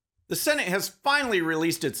The Senate has finally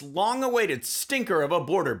released its long-awaited stinker of a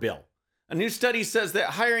border bill. A new study says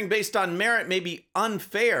that hiring based on merit may be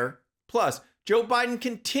unfair. Plus, Joe Biden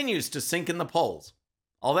continues to sink in the polls.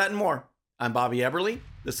 All that and more. I'm Bobby Eberle.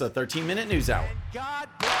 This is a 13-minute news hour. And God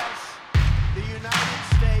bless the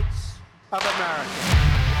United States of America.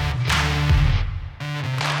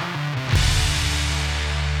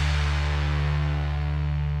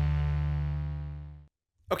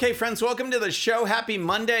 Okay, friends, welcome to the show. Happy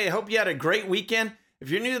Monday. I hope you had a great weekend. If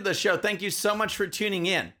you're new to the show, thank you so much for tuning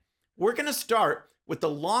in. We're going to start with the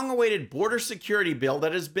long-awaited border security bill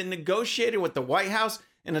that has been negotiated with the White House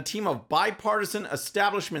and a team of bipartisan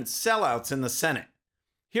establishment sellouts in the Senate.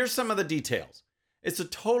 Here's some of the details. It's a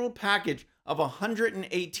total package of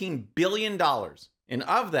 $118 billion. And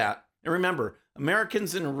of that, and remember,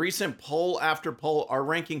 Americans in recent poll after poll are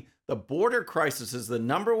ranking the border crisis as the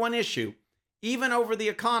number one issue, even over the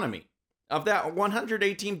economy. Of that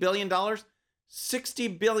 $118 billion,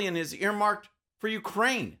 $60 billion is earmarked for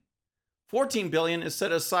Ukraine. $14 billion is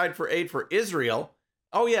set aside for aid for Israel.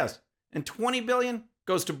 Oh yes, and $20 billion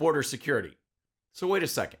goes to border security. So wait a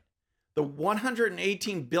second. The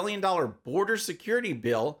 $118 billion border security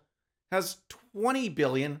bill has $20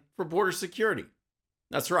 billion for border security.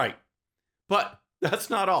 That's right. But that's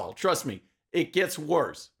not all. Trust me, it gets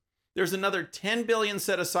worse. There's another $10 billion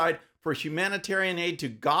set aside for humanitarian aid to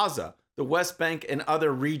Gaza, the West Bank, and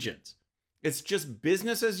other regions. It's just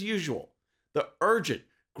business as usual. The urgent,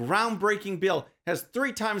 groundbreaking bill has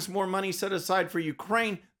 3 times more money set aside for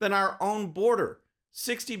Ukraine than our own border.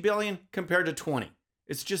 $60 billion compared to 20.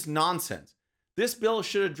 It's just nonsense. This bill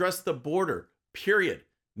should address the border, period.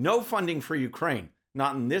 No funding for Ukraine.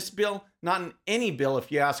 Not in this bill, not in any bill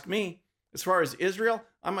if you ask me. As far as Israel,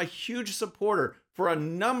 I'm a huge supporter for a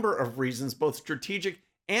number of reasons, both strategic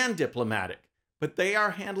and diplomatic. But they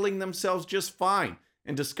are handling themselves just fine,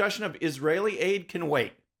 and discussion of Israeli aid can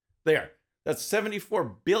wait. There, that's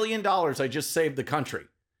 $74 billion I just saved the country.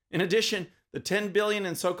 In addition, the $10 billion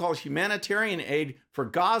in so-called humanitarian aid for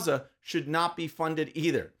Gaza should not be funded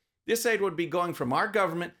either. This aid would be going from our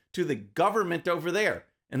government to the government over there,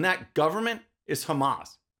 and that government is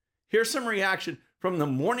Hamas. Here's some reaction from the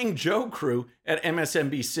Morning Joe crew at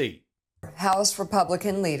MSNBC. House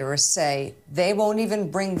Republican leaders say they won't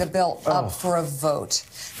even bring the bill up for a vote,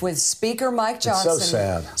 with Speaker Mike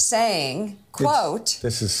Johnson saying, quote,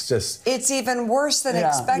 this is just... It's even worse than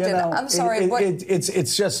expected. You know, I'm sorry.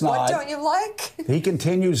 It's just not. What don't you like? He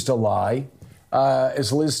continues to lie,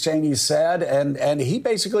 as Liz Cheney said, and he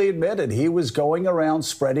basically admitted he was going around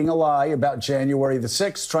spreading a lie about January the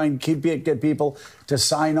 6th, trying to get people to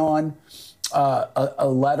sign on a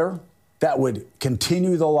letter that would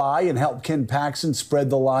continue the lie and help Ken Paxton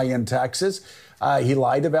spread the lie in Texas. He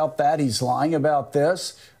lied about that. He's lying about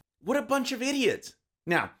this. What a bunch of idiots.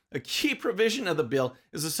 Now, a key provision of the bill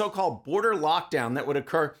is a so-called border lockdown that would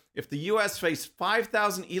occur if the U.S. faced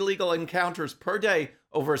 5,000 illegal encounters per day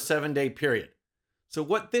over a 7-day period. So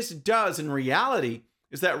what this does in reality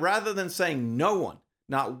is that rather than saying no one,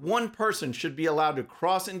 not one person should be allowed to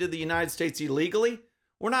cross into the United States illegally,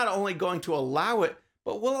 we're not only going to allow it,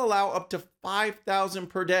 but we'll allow up to 5,000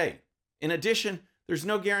 per day. In addition, there's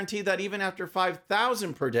no guarantee that even after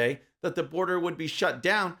 5,000 per day that the border would be shut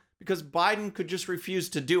down because Biden could just refuse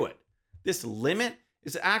to do it. This limit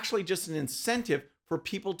is actually just an incentive for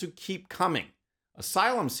people to keep coming.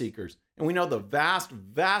 Asylum seekers, and we know the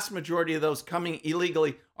vast majority of those coming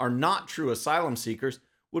illegally are not true asylum seekers,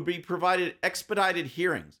 would be provided expedited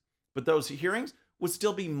hearings. But those hearings would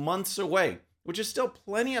still be months away, which is still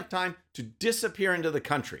plenty of time to disappear into the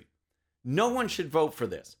country. No one should vote for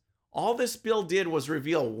this. All this bill did was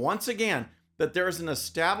reveal once again that there is an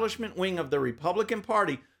establishment wing of the Republican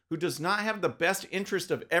Party who does not have the best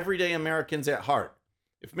interest of everyday Americans at heart.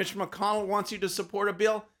 If Mitch McConnell wants you to support a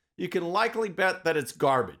bill, you can likely bet that it's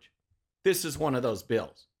garbage. This is one of those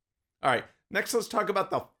bills. All right, next let's talk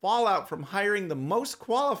about the fallout from hiring the most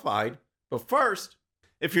qualified. But first,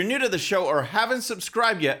 if you're new to the show or haven't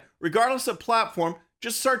subscribed yet, regardless of platform,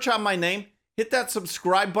 just search out my name, hit that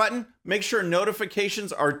subscribe button, make sure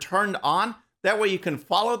notifications are turned on. That way you can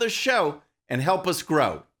follow the show and help us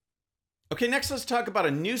grow. Okay, next let's talk about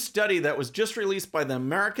a new study that was just released by the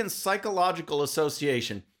American Psychological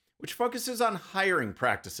Association, which focuses on hiring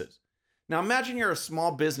practices. Now imagine you're a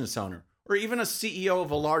small business owner or even a CEO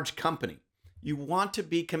of a large company. You want to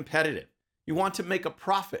be competitive. You want to make a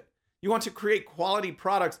profit. You want to create quality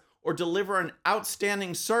products or deliver an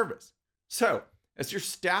outstanding service. So, as you're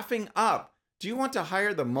staffing up, do you want to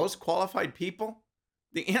hire the most qualified people?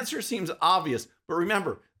 The answer seems obvious, but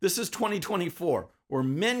remember, this is 2024, where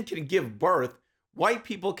men can give birth white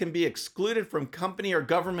people can be excluded from company or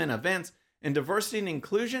government events, and diversity and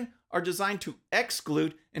inclusion are designed to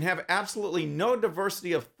exclude and have absolutely no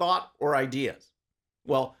diversity of thought or ideas.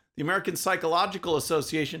 Well, the American Psychological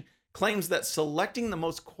Association claims that selecting the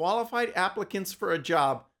most qualified applicants for a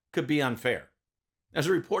job could be unfair. As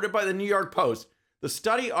reported by the New York Post, the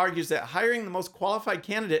study argues that hiring the most qualified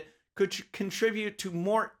candidate could contribute to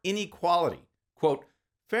more inequality. Quote,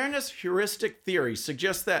 fairness heuristic theory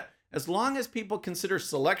suggests that as long as people consider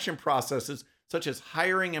selection processes such as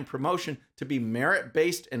hiring and promotion to be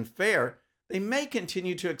merit-based and fair, they may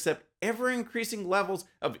continue to accept ever-increasing levels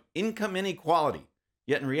of income inequality.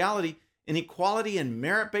 Yet in reality, inequality and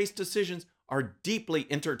merit-based decisions are deeply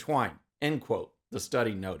intertwined, end quote, the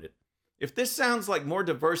study noted. If this sounds like more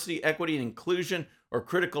diversity, equity, and inclusion or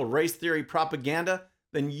critical race theory propaganda,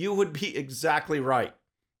 then you would be exactly right.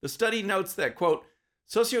 The study notes that, quote,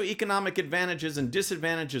 socioeconomic advantages and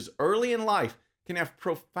disadvantages early in life can have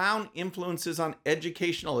profound influences on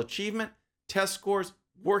educational achievement, test scores,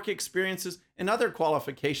 work experiences, and other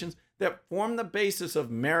qualifications that form the basis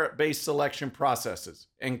of merit-based selection processes,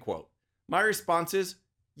 end quote. My response is,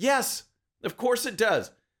 yes, of course it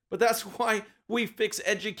does. But that's why we fix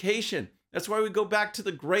education. That's why we go back to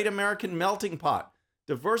the great American melting pot.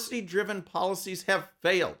 Diversity-driven policies have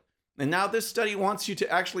failed. And now this study wants you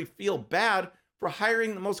to actually feel bad for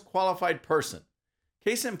hiring the most qualified person.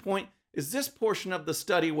 Case in point is this portion of the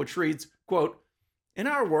study which reads, quote, in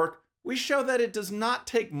our work, we show that it does not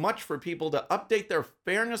take much for people to update their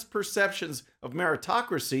fairness perceptions of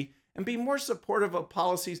meritocracy and be more supportive of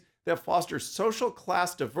policies that foster social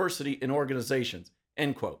class diversity in organizations,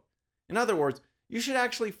 end quote. In other words, you should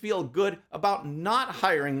actually feel good about not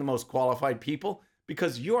hiring the most qualified people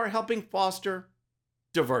because you are helping foster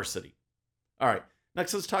diversity. All right,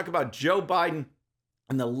 next let's talk about Joe Biden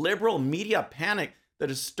and the liberal media panic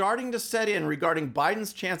that is starting to set in regarding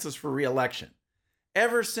Biden's chances for re-election.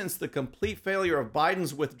 Ever since the complete failure of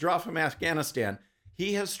Biden's withdrawal from Afghanistan,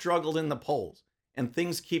 he has struggled in the polls, and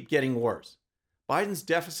things keep getting worse. Biden's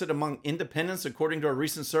deficit among independents, according to a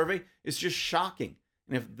recent survey, is just shocking.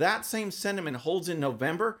 And if that same sentiment holds in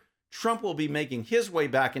November, Trump will be making his way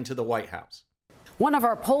back into the White House. One of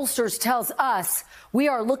our pollsters tells us we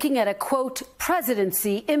are looking at a, quote,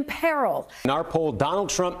 presidency in peril. In our poll, Donald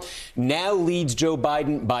Trump now leads Joe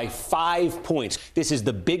Biden by 5 points. This is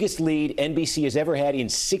the biggest lead NBC has ever had in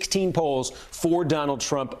 16 polls for Donald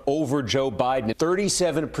Trump over Joe Biden.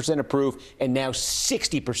 37% approve and now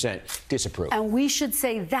 60% disapprove. And we should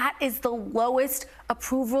say that is the lowest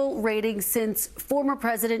approval rating since former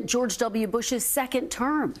President George W. Bush's second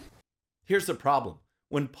term. Here's the problem.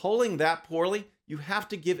 When polling that poorly, you have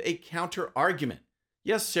to give a counter argument.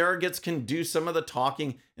 Yes, surrogates can do some of the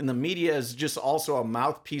talking, and the media is just also a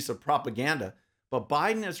mouthpiece of propaganda, but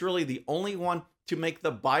Biden is really the only one to make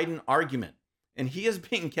the Biden argument, and he is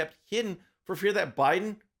being kept hidden for fear that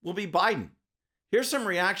Biden will be Biden. Here's some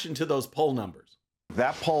reaction to those poll numbers.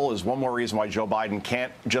 That poll is one more reason why Joe Biden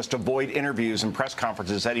can't just avoid interviews and press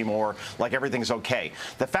conferences anymore, like everything's okay.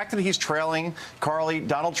 The fact that he's trailing, Carly,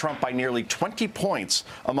 Donald Trump by nearly 20 points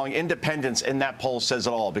among independents in that poll says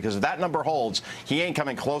it all, because if that number holds, he ain't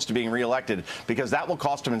coming close to being reelected, because that will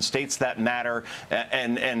cost him in states that matter.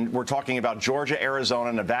 And we're talking about Georgia,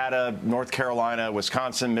 Arizona, Nevada, North Carolina,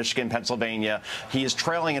 Wisconsin, Michigan, Pennsylvania. He is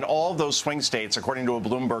trailing in all of those swing states, according to a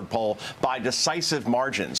Bloomberg poll, by decisive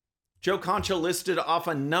margins. Joe Concha listed off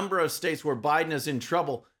a number of states where Biden is in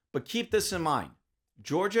trouble, but keep this in mind.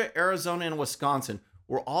 Georgia, Arizona, and Wisconsin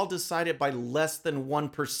were all decided by less than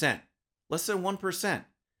 1%. Less than 1%.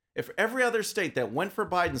 If every other state that went for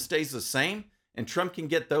Biden stays the same and Trump can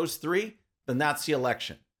get those three, then that's the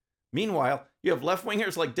election. Meanwhile, you have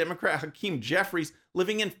left-wingers like Democrat Hakeem Jeffries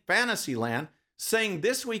living in fantasy land, saying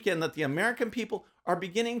this weekend that the American people are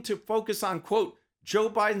beginning to focus on, quote,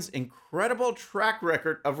 Joe Biden's incredible track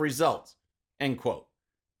record of results, end quote.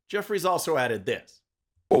 Jeffries also added this.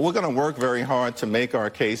 Well, we're going to work very hard to make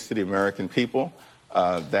our case to the American people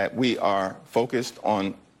that we are focused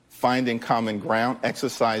on finding common ground,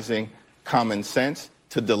 exercising common sense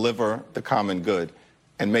to deliver the common good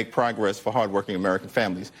and make progress for hardworking American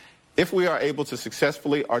families. If we are able to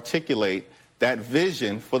successfully articulate that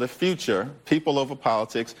vision for the future, people over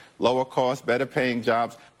politics, lower costs, better paying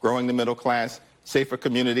jobs, growing the middle class, safer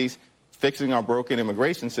communities, fixing our broken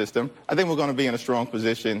immigration system, I think we're going to be in a strong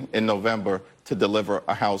position in November to deliver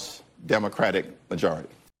a House Democratic majority.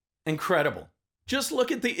 Incredible. Just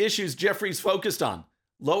look at the issues Jeffries focused on.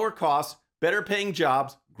 Lower costs, better paying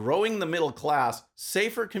jobs, growing the middle class,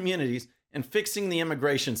 safer communities, and fixing the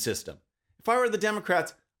immigration system. If I were the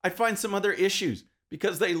Democrats, I'd find some other issues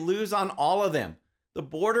because they lose on all of them. The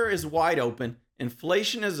border is wide open,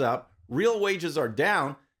 Inflation is up, real wages are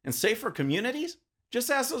down, and safer communities? Just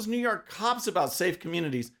ask those New York cops about safe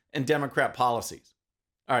communities and Democrat policies.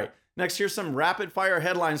 All right, next here's some rapid fire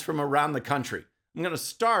headlines from around the country. I'm going to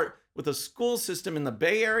start with a school system in the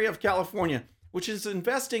Bay Area of California, which is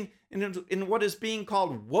investing in what is being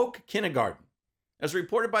called woke kindergarten. As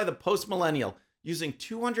reported by the Post Millennial, using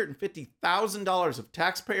 $250,000 of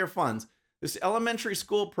taxpayer funds, this elementary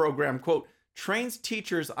school program, quote, trains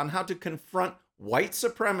teachers on how to confront white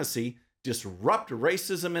supremacy, disrupt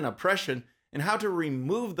racism and oppression, and how to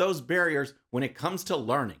remove those barriers when it comes to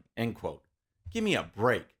learning, end quote. Give me a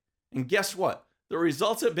break. And guess what? The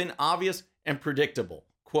results have been obvious and predictable.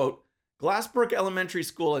 Quote, Glassbrook Elementary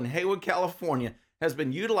School in Haywood, California has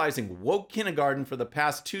been utilizing woke kindergarten for the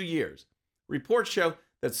past 2 years. Reports show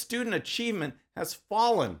that student achievement has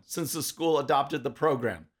fallen since the school adopted the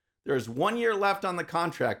program. There is 1 year left on the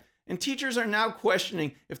contract, and teachers are now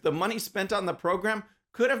questioning if the money spent on the program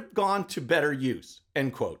could have gone to better use,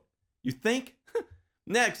 end quote. You think?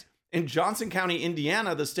 Next, in Johnson County,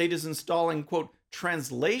 Indiana, the state is installing, quote,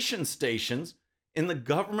 translation stations in the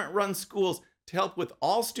government-run schools to help with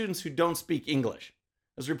all students who don't speak English.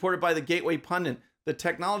 As reported by the Gateway Pundit, the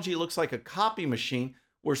technology looks like a copy machine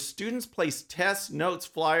where students place tests, notes,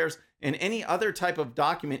 flyers, and any other type of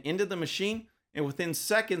document into the machine, and within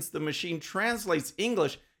seconds, the machine translates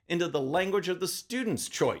English into the language of the student's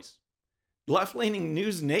choice. Left-leaning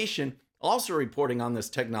News Nation, also reporting on this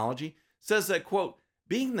technology, says that, quote,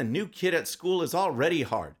 being the new kid at school is already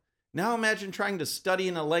hard. Now imagine trying to study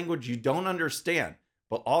in a language you don't understand,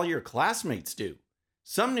 but all your classmates do.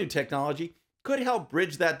 Some new technology could help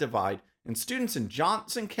bridge that divide, and students in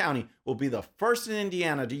Johnson County will be the first in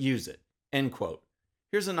Indiana to use it, end quote.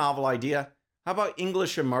 Here's a novel idea. How about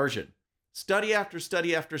English immersion? Study after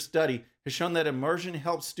study after study has shown that immersion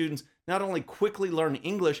helps students not only quickly learn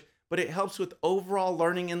English, but it helps with overall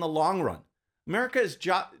learning in the long run. America is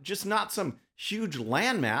just not some huge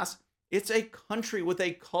landmass. It's a country with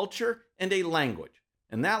a culture and a language,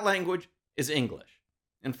 and that language is English.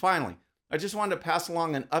 And finally, I just wanted to pass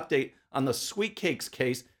along an update on the sweet cakes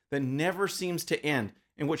case that never seems to end,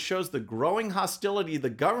 and which shows the growing hostility the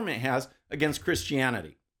government has against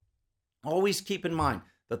Christianity. Always keep in mind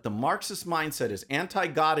that the Marxist mindset is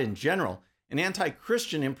anti-God in general and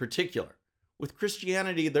anti-Christian in particular. With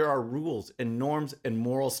Christianity, there are rules and norms and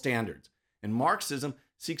moral standards, and Marxism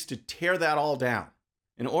seeks to tear that all down.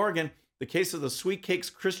 In Oregon, the case of the Sweet Cakes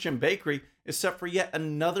Christian Bakery is set for yet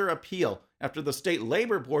another appeal after the state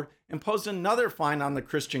labor board imposed another fine on the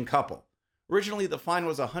Christian couple. Originally, the fine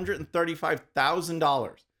was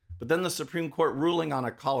 $135,000, but then the Supreme Court ruling on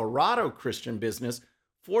a Colorado Christian business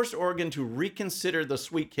forced Oregon to reconsider the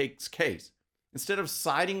Sweet Cakes case. Instead of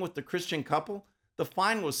siding with the Christian couple, the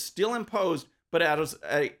fine was still imposed, but at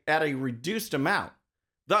a reduced amount.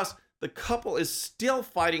 Thus, the couple is still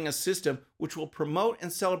fighting a system which will promote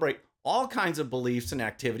and celebrate all kinds of beliefs and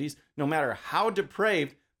activities, no matter how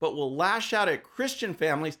depraved, but will lash out at Christian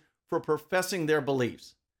families for professing their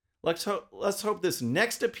beliefs. Let's hope this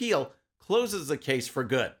next appeal closes the case for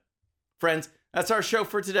good. Friends, that's our show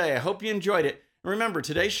for today. I hope you enjoyed it. And remember,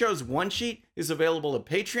 today's show's one sheet is available to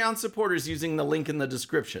Patreon supporters using the link in the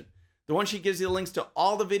description. The one sheet gives you the links to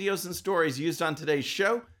all the videos and stories used on today's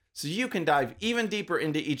show, so you can dive even deeper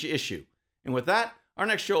into each issue. And with that, our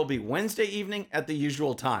next show will be Wednesday evening at the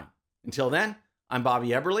usual time. Until then, I'm Bobby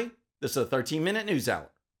Eberle. This is a 13-Minute News Hour.